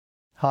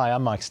Hi,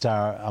 I'm Mike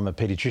Starr. I'm a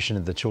paediatrician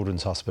at the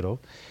Children's Hospital,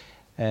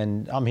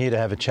 and I'm here to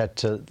have a chat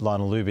to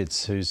Lionel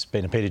Lubitz, who's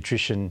been a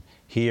paediatrician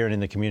here and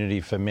in the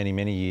community for many,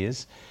 many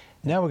years.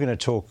 Now we're going to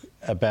talk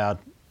about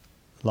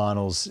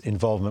Lionel's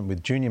involvement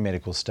with junior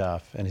medical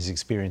staff and his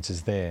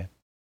experiences there.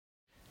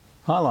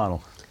 Hi,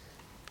 Lionel.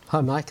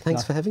 Hi, Mike.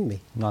 Thanks for having me.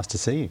 Nice to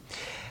see you.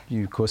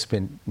 You, of course,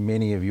 spent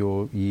many of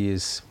your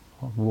years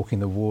walking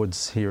the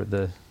wards here at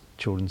the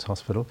Children's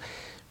Hospital.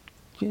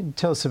 Can you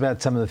tell us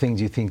about some of the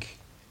things you think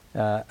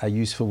are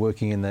useful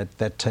working in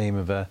that team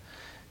of a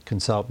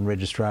consultant,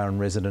 registrar and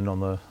resident on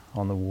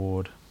the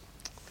ward?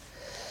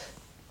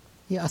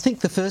 Yeah, I think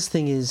the first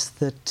thing is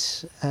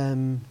that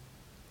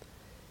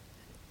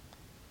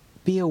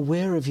be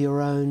aware of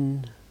your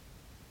own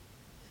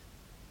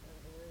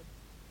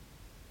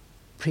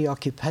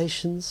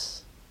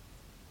preoccupations,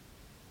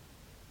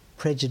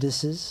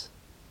 prejudices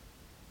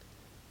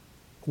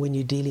when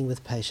you're dealing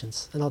with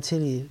patients. And I'll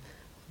tell you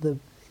the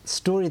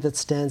story that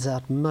stands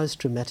out most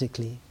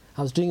dramatically.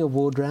 I was doing a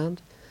ward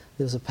round.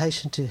 There was a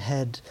patient who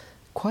had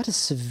quite a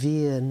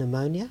severe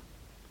pneumonia,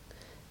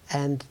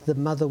 and the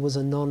mother was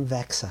a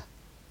non-vaxxer.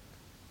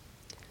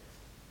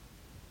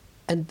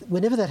 And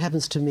whenever that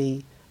happens to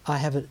me, I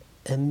have an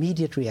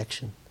immediate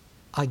reaction.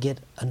 I get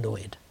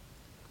annoyed.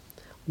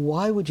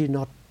 Why would you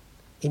not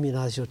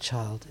immunize your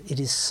child? It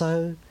is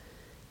so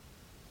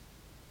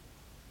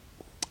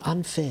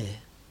unfair.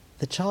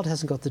 The child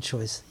hasn't got the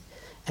choice,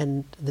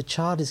 and the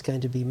child is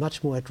going to be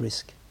much more at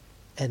risk.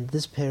 And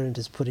this parent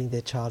is putting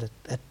their child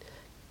at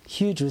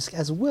huge risk,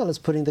 as well as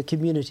putting the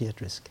community at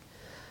risk.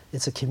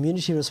 It's a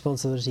community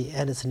responsibility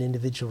and it's an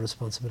individual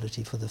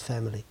responsibility for the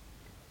family.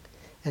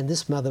 And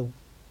this mother,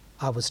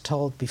 I was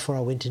told before I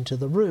went into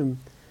the room,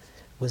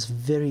 was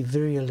very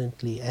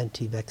virulently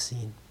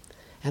anti-vaccine.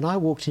 And I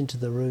walked into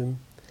the room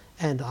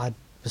and I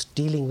was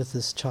dealing with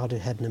this child who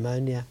had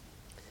pneumonia,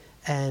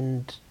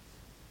 and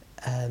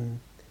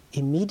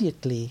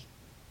immediately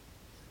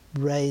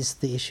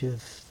raised the issue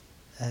of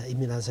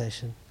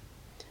immunization.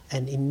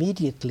 And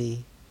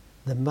immediately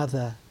the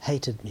mother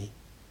hated me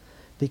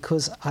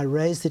because I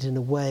raised it in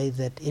a way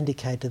that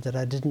indicated that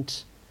I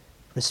didn't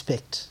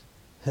respect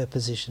her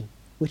position,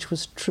 which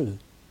was true.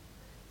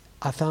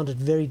 I found it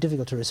very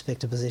difficult to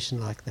respect a position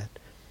like that.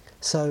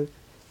 So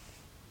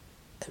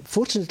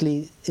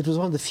fortunately, it was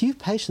one of the few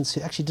patients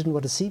who actually didn't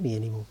want to see me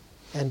anymore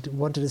and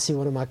wanted to see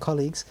one of my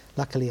colleagues.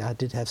 Luckily, I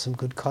did have some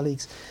good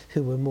colleagues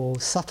who were more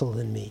subtle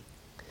than me.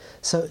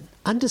 So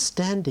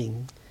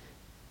understanding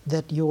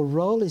that your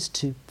role is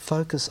to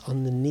focus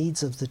on the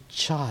needs of the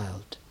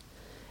child,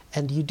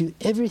 and you do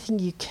everything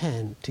you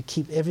can to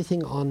keep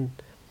everything on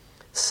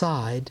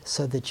side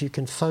so that you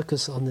can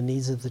focus on the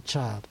needs of the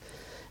child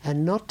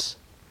and not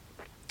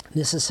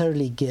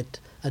necessarily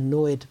get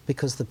annoyed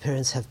because the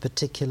parents have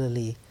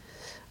particularly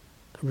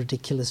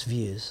ridiculous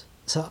views.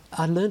 So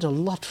I learned a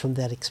lot from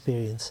that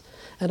experience,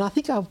 and I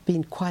think I've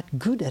been quite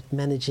good at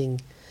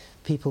managing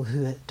people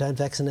who don't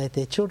vaccinate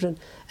their children,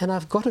 and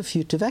I've got a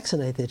few to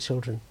vaccinate their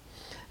children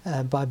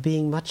by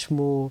being much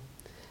more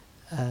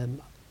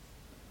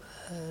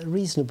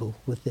reasonable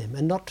with them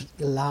and not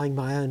allowing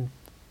my own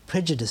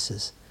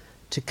prejudices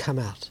to come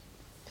out.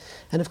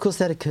 And of course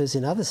that occurs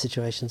in other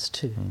situations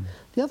too.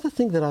 The other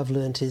thing that I've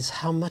learned is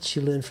how much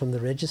you learn from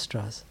the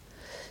registrars.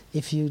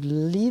 If you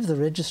leave the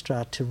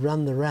registrar to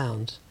run the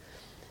round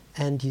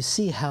and you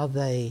see how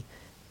they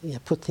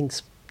put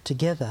things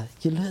together,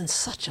 you learn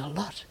such a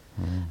lot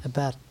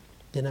about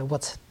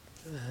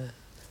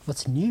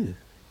what's new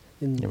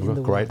in the world. We've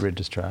got great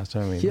registrars,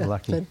 don't we? Yeah, We're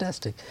lucky.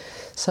 Fantastic.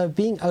 So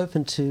being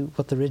open to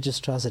what the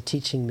registrars are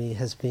teaching me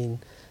has been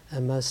a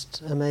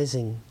most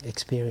amazing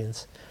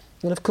experience.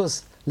 And of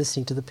course,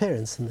 listening to the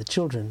parents and the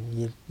children,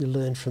 you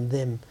learn from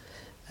them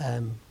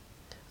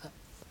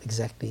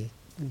exactly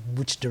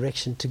which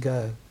direction to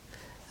go.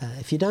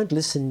 If you don't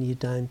listen, you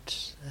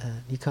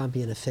can't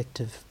be an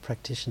effective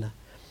practitioner.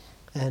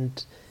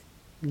 And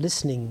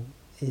listening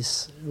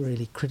is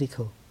really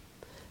critical.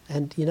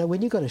 And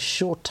when you've got a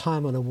short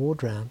time on a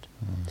ward round,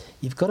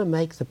 you've got to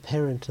make the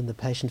parent and the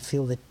patient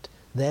feel that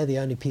they're the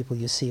only people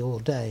you see all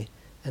day.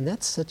 And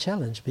that's a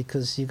challenge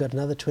because you've got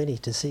another 20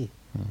 to see.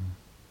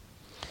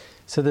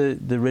 So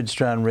the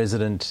registrar and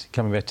resident,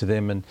 coming back to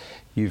them, and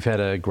you've had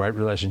a great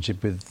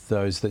relationship with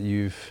those that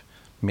you've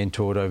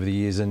mentored over the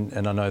years,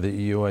 and I know that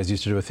you always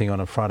used to do a thing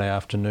on a Friday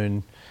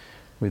afternoon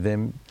with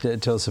them.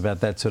 Tell us about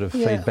that sort of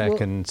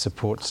feedback and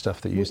support stuff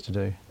that you used to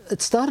do.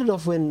 It started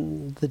off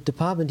when the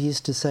department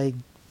used to say,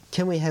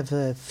 can we have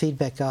a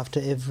feedback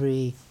after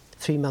every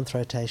 3-month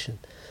rotation?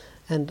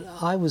 And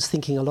I was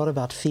thinking a lot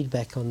about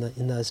feedback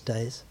in those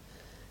days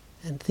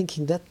and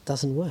thinking that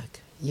doesn't work.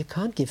 You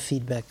can't give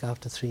feedback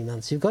after 3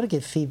 months. You've got to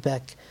give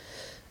feedback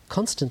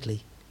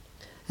constantly.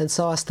 And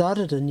so I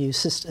started a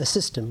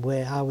system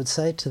where I would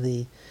say to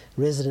the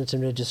resident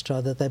and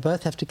registrar that they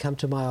both have to come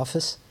to my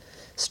office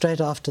straight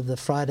after the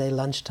Friday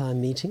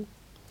lunchtime meeting,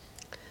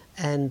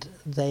 and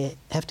they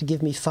have to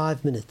give me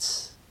 5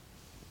 minutes,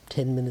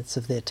 10 minutes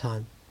of their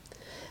time.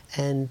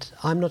 And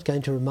I'm not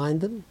going to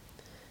remind them.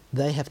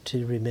 They have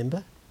to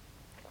remember,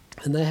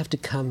 and they have to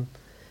come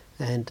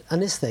And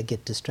unless they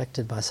get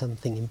distracted by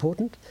something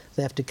important,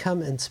 they have to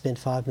come and spend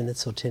 5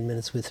 minutes or 10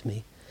 minutes with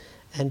me.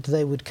 And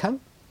they would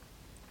come.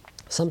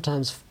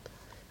 Sometimes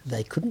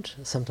they couldn't,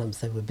 sometimes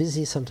they were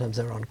busy, sometimes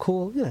they were on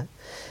call,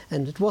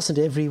 And it wasn't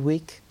every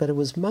week, but it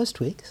was most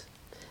weeks.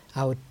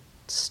 I would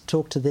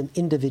talk to them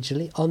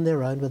individually, on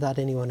their own, without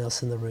anyone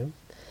else in the room.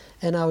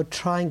 And I would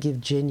try and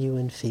give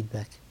genuine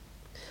feedback.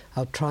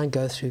 I would try and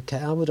go through,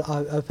 I would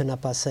open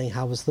up by saying,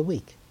 how was the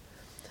week?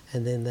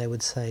 And then they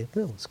would say,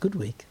 well, it's a good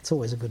week. It's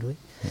always a good week.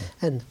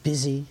 And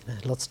busy,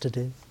 lots to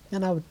do.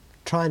 And I would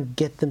try and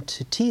get them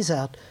to tease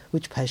out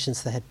which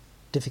patients they had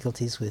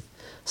difficulties with.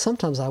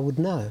 Sometimes I would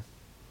know,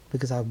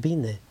 because I've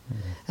been there.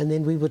 And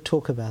then we would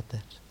talk about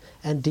that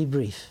and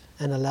debrief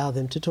and allow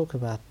them to talk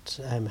about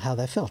how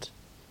they felt.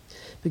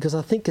 Because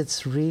I think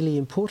it's really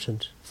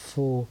important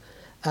for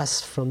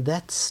us from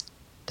that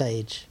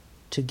stage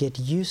to get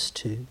used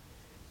to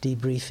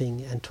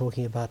debriefing and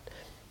talking about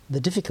the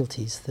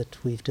difficulties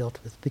that we've dealt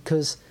with.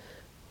 Because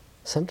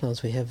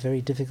sometimes we have very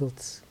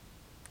difficult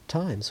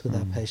times with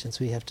our patients.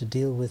 We have to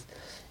deal with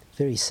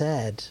very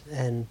sad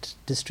and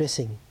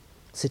distressing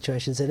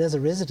situations. And as a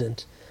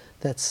resident,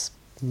 that's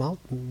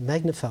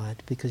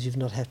magnified because you've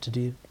not had to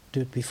do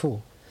it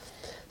before.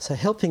 So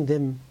helping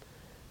them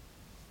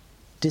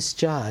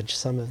discharge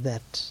some of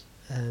that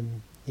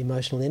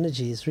emotional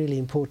energy is really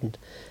important.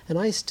 And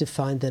I used to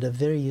find that a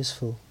very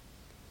useful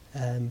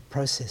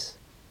process.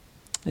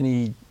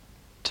 Any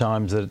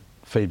times that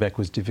feedback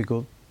was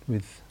difficult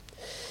with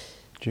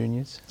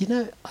juniors?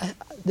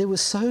 There were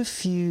so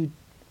few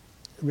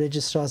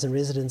registrars and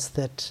residents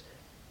that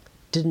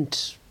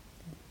didn't,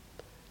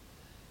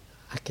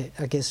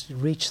 I guess,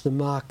 reach the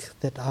mark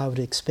that I would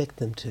expect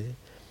them to.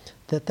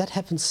 That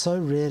happens so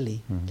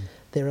rarely.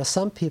 There are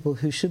some people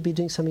who should be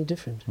doing something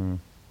different.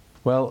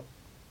 Well,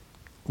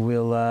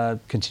 we'll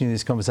continue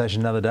this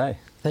conversation another day.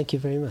 Thank you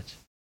very much.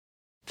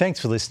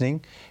 Thanks for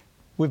listening.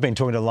 We've been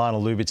talking to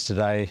Lionel Lubitz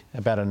today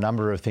about a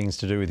number of things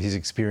to do with his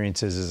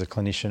experiences as a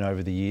clinician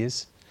over the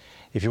years.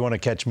 If you want to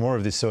catch more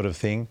of this sort of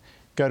thing,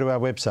 go to our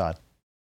website.